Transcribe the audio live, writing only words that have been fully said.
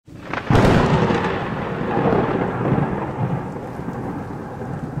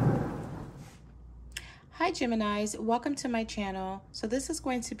Hi Geminis, welcome to my channel. So this is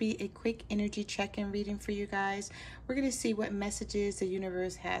going to be a quick energy check-in reading for you guys. We're going to see what messages the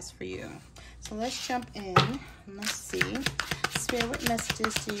universe has for you. So let's jump in. Let's see. Spirit, what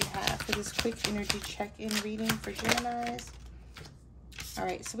messages do you have for this quick energy check-in reading for Geminis? All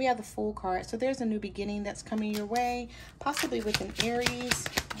right, so we have the Fool card. So there's a new beginning that's coming your way, possibly with an Aries.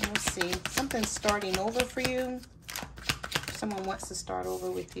 We'll see. Something's starting over for you. Someone wants to start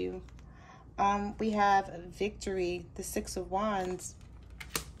over with you. We have victory, the Six of Wands.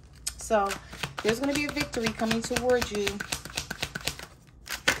 So there's going to be a victory coming towards you.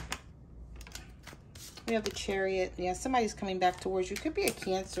 We have the Chariot. Yeah, somebody's coming back towards you. Could be a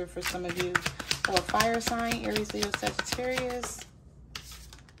Cancer for some of you, or a fire sign, Aries, Leo, Sagittarius.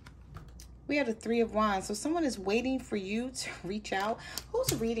 We have the Three of Wands. So someone is waiting for you to reach out.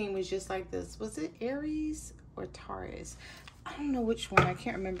 Whose reading was just like this? Was it Aries or Taurus? I don't know which one. I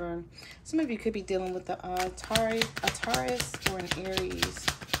can't remember. Some of you could be dealing with a Taurus or an Aries.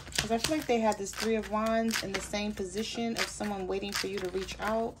 Because I feel like they had this Three of Wands in the same position of someone waiting for you to reach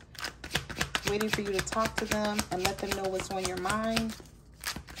out. Waiting for you to talk to them and let them know what's on your mind.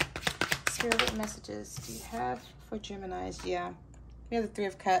 Spirit, what messages do you have for Geminis? Yeah. We have the Three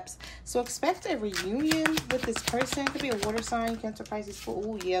of Cups. So expect a reunion with this person. Could be a water sign, Cancer, Pisces,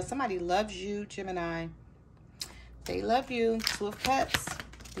 Fool. Oh, yeah. Somebody loves you, Gemini. They love you. Two of Cups.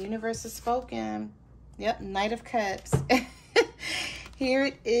 The universe has spoken. Yep, Knight of Cups. Here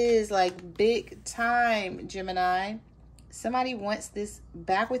it is, like big time, Gemini. Somebody wants this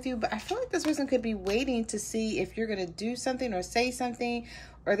back with you, but I feel like this person could be waiting to see if you're going to do something or say something,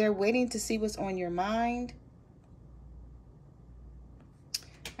 or they're waiting to see what's on your mind.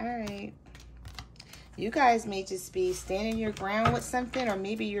 All right. You guys may just be standing your ground with something, or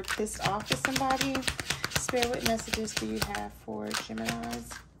maybe you're pissed off with somebody. Spirit, what messages do you have for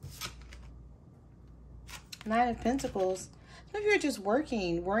Geminis? Nine of Pentacles. Some of you are just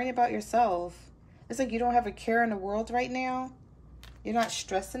working, worrying about yourself. It's like you don't have a care in the world right now. You're not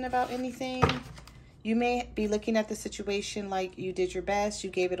stressing about anything. You may be looking at the situation like you did your best. You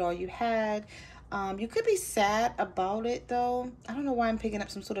gave it all you had. You could be sad about it, though. I don't know why I'm picking up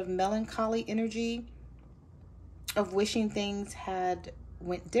some sort of melancholy energy of wishing things had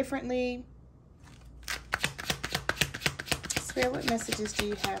went differently. Spirit, what messages do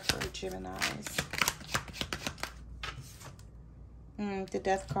you have for Geminis? The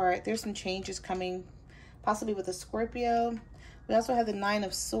Death card. There's some changes coming, possibly with a Scorpio. We also have the Nine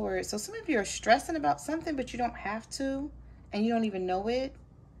of Swords. So some of you are stressing about something, but you don't have to, and you don't even know it.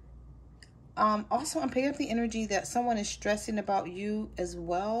 Also, I'm picking up the energy that someone is stressing about you as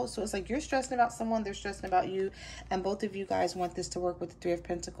well. So it's like you're stressing about someone, they're stressing about you, and both of you guys want this to work with the Three of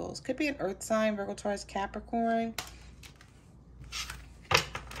Pentacles. Could be an Earth sign, Virgo, Taurus, Capricorn.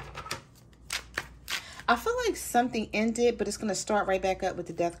 I feel like something ended, but it's going to start right back up with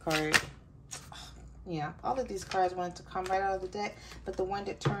the Death card. Yeah, all of these cards wanted to come right out of the deck, but the one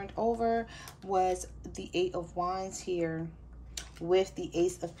that turned over was the Eight of Wands here with the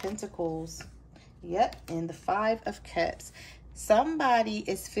Ace of Pentacles. Yep, and the Five of Cups. Somebody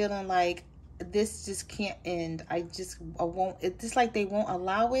is feeling like this just can't end. I won't. It's just like they won't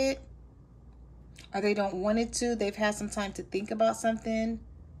allow it, or they don't want it to. They've had some time to think about something.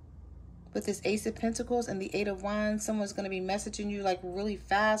 With this Ace of Pentacles and the Eight of Wands, someone's going to be messaging you like really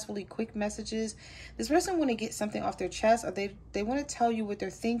fast, really quick messages. This person want to get something off their chest, or they want to tell you what they're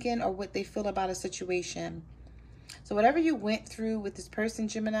thinking or what they feel about a situation. So whatever you went through with this person,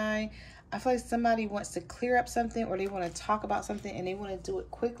 Gemini, I feel like somebody wants to clear up something, or they want to talk about something and they want to do it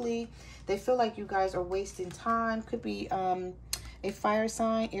quickly. They feel like you guys are wasting time. Could be a fire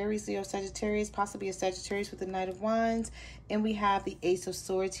sign, Aries, Leo, Sagittarius, possibly a Sagittarius with the Knight of Wands. And we have the Ace of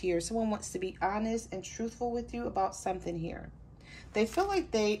Swords here. Someone wants to be honest and truthful with you about something here. They feel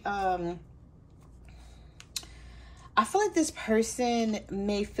like I feel like this person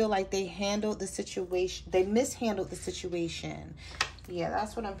may feel like they handled the situation. They mishandled the situation. Yeah,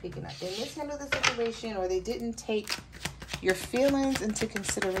 that's what I'm picking up. They mishandled the situation, or they didn't take your feelings into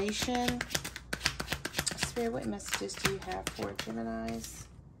consideration. Spirit, what messages do you have for Geminis?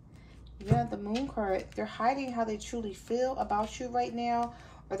 Yeah, the Moon card. They're hiding how they truly feel about you right now,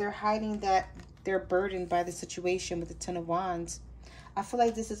 or they're hiding that they're burdened by the situation with the Ten of Wands. I feel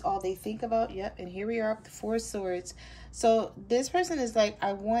like this is all they think about. Yep, and here we are with the Four of Swords. So this person is like,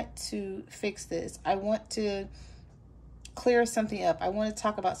 I want to fix this. I want to clear something up. I want to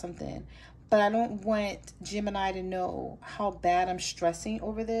talk about something. But I don't want Gemini to know how bad I'm stressing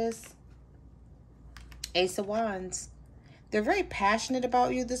over this. Ace of Wands. They're very passionate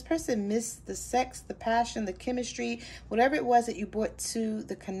about you. This person missed the sex, the passion, the chemistry, whatever it was that you brought to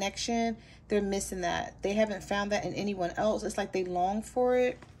the connection. They're missing that. They haven't found that in anyone else. It's like they long for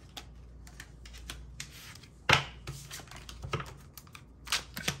it.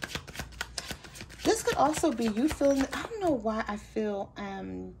 This could also be you feeling, I don't know why I feel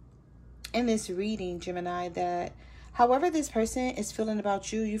in this reading, Gemini, that however this person is feeling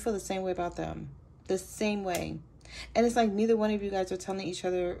about you, you feel the same way about them. The same way. And it's like neither one of you guys are telling each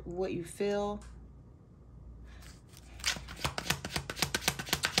other what you feel.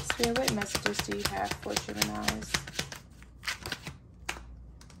 Spirit, what messages do you have for Geminis?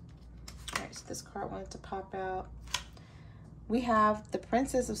 Alright, so this card wanted to pop out. We have the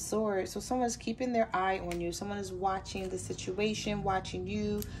Princess of Swords. So someone's keeping their eye on you. Someone is watching the situation, watching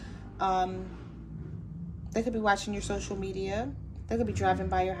you. They could be watching your social media. They could be driving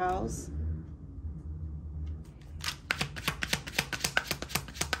by your house.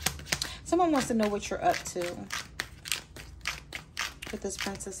 Someone wants to know what you're up to with this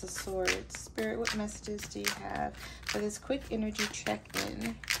Princess of Swords. Spirit, what messages do you have for this quick energy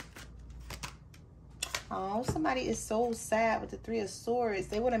check-in? Oh, somebody is so sad with the Three of Swords.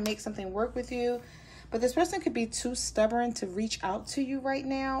 They want to make something work with you, but this person could be too stubborn to reach out to you right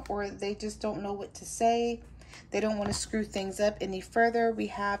now, or they just don't know what to say. They don't want to screw things up any further. We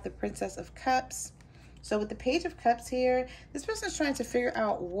have the Princess of Cups. So with the Page of Cups here, this person is trying to figure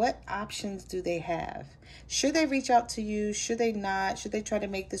out what options do they have. Should they reach out to you? Should they not? Should they try to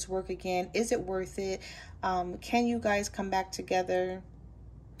make this work again? Is it worth it? Can you guys come back together?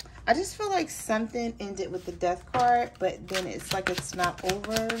 I just feel like something ended with the Death card, but then it's like it's not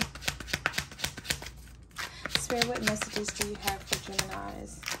over. Spirit, what messages do you have for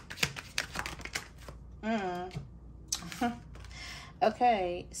Geminis?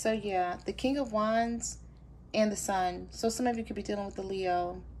 Okay, so yeah, the King of Wands and the Sun. So some of you could be dealing with the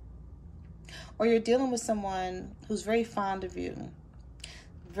Leo. Or you're dealing with someone who's very fond of you.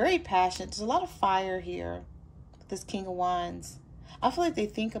 Very passionate. There's a lot of fire here with this King of Wands. I feel like they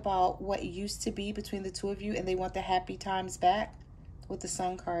think about what used to be between the two of you and they want the happy times back with the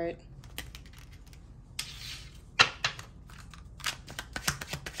Sun card.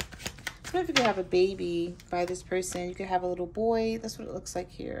 So if you could have a baby by this person, you could have a little boy. That's what it looks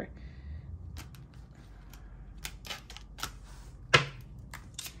like here.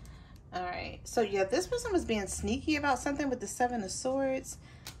 All right. So yeah, this person was being sneaky about something with the Seven of Swords,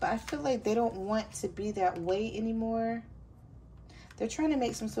 but I feel like they don't want to be that way anymore. They're trying to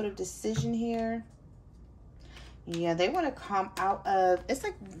make some sort of decision here. Yeah, they want to come out of, it's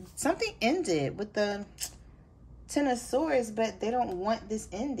like something ended with the Ten of Swords, but they don't want this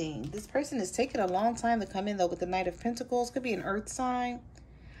ending. This person is taking a long time to come in, though, with the Knight of Pentacles. Could be an earth sign.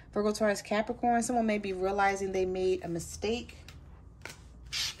 Virgo, Taurus, Capricorn. Someone may be realizing they made a mistake.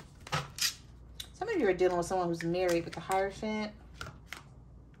 Some of you are dealing with someone who's married with the Hierophant.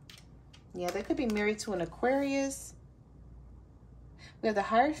 Yeah, they could be married to an Aquarius. We have the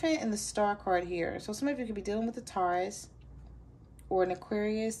Hierophant and the Star card here. So some of you could be dealing with the Taurus or an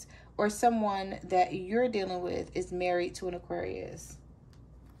Aquarius, or someone that you're dealing with is married to an Aquarius.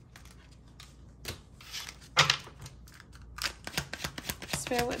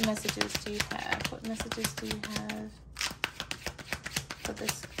 Spirit, what messages do you have? What messages do you have for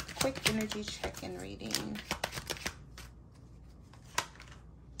this quick energy check-in reading?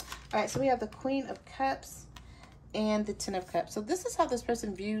 All right, so we have the Queen of Cups and the Ten of Cups. So this is how this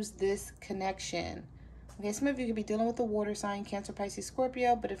person views this connection. Okay, some of you could be dealing with the water sign, Cancer, Pisces,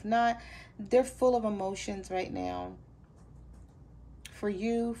 Scorpio, but if not, they're full of emotions right now. For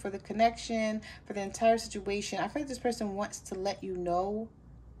you, for the connection, for the entire situation. I feel like this person wants to let you know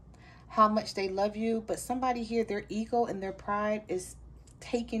how much they love you, but somebody here, their ego and their pride is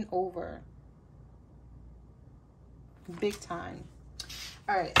taking over. Big time.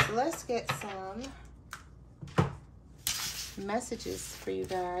 All right, so let's get some messages for you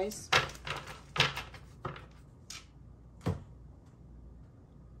guys.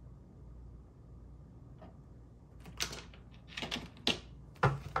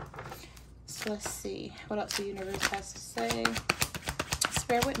 So let's see what else the universe has to say.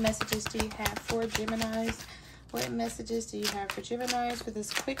 Spirit, what messages do you have for Geminis? What messages do you have for Geminis for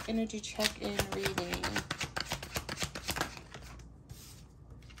this quick energy check-in reading?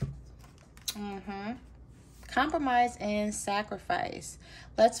 Compromise and sacrifice.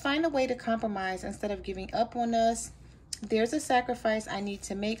 Let's find a way to compromise instead of giving up on us. There's a sacrifice I need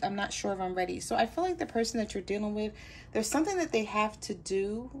to make. I'm not sure if I'm ready. So I feel like the person that you're dealing with, there's something that they have to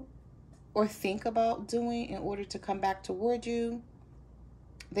do or think about doing in order to come back toward you.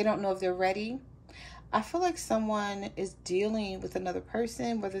 They don't know if they're ready. I feel like someone is dealing with another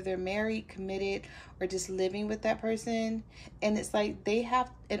person, whether they're married, committed, or just living with that person. And it's like they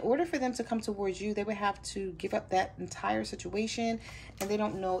have, in order for them to come towards you, they would have to give up that entire situation. And they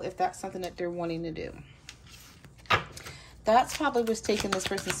don't know if that's something that they're wanting to do. That's probably what's taking this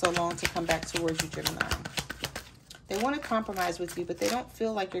person so long to come back towards you, Gemini. They want to compromise with you, but they don't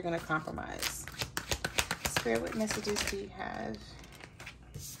feel like you're going to compromise. Spirit, what messages do you have?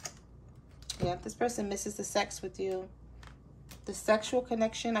 Yeah, this person misses the sex with you. The sexual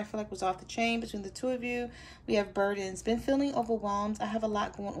connection, I feel like, was off the chain between the two of you. We have burdens. Been feeling overwhelmed. I have a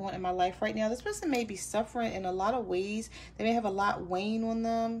lot going on in my life right now. This person may be suffering in a lot of ways. They may have a lot weighing on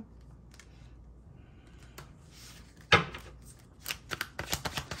them.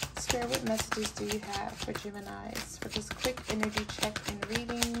 Spirit, what messages do you have for Geminis for this quick energy check and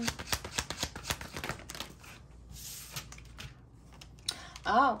reading?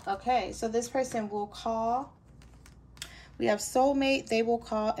 Oh, okay. So this person will call. We have soulmate, they will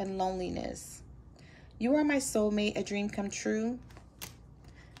call, and loneliness. You are my soulmate, a dream come true.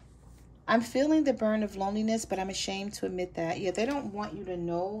 I'm feeling the burn of loneliness, but I'm ashamed to admit that. Yeah, they don't want you to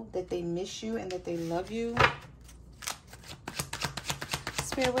know that they miss you and that they love you.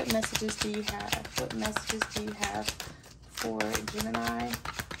 Spirit, what messages do you have? What messages do you have for Gemini?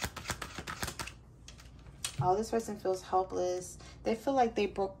 Oh, this person feels helpless. They feel like they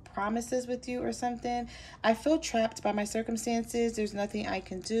broke promises with you or something. I feel trapped by my circumstances. There's nothing I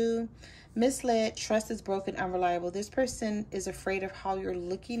can do. Misled, trust is broken, unreliable. This person is afraid of how you're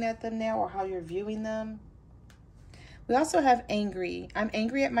looking at them now or how you're viewing them. We also have angry. I'm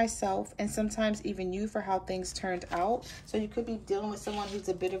angry at myself and sometimes even you for how things turned out. So you could be dealing with someone who's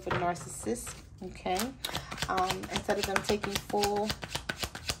a bit of a narcissist, okay? Instead of them taking full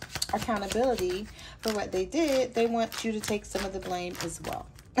accountability for what they did, they want you to take some of the blame as well.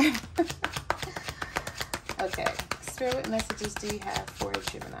 Okay, Spirit, what messages do you have for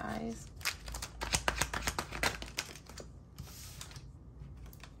Geminis?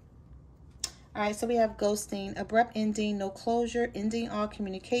 All right, so we have ghosting, abrupt ending, no closure, ending all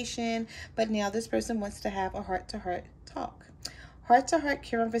communication, but now this person wants to have a heart-to-heart talk. Heart-to-heart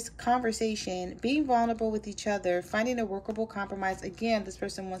conversation, being vulnerable with each other, finding a workable compromise. Again, this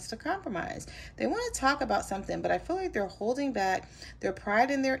person wants to compromise. They want to talk about something, but I feel like they're holding back. Their pride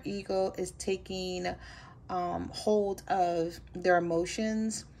and their ego is taking hold of their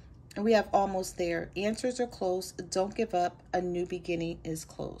emotions. And we have almost there. Answers are close. Don't give up. A new beginning is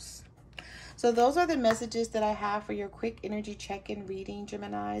close. So those are the messages that I have for your quick energy check-in reading,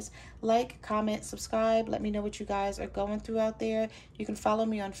 Geminis. Like, comment, subscribe. Let me know what you guys are going through out there. You can follow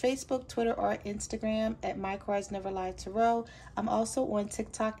me on Facebook, Twitter, or Instagram at My Cards Never Lie Tarot. I'm also on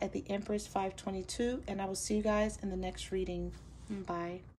TikTok at the Empress 522, and I will see you guys in the next reading. Bye.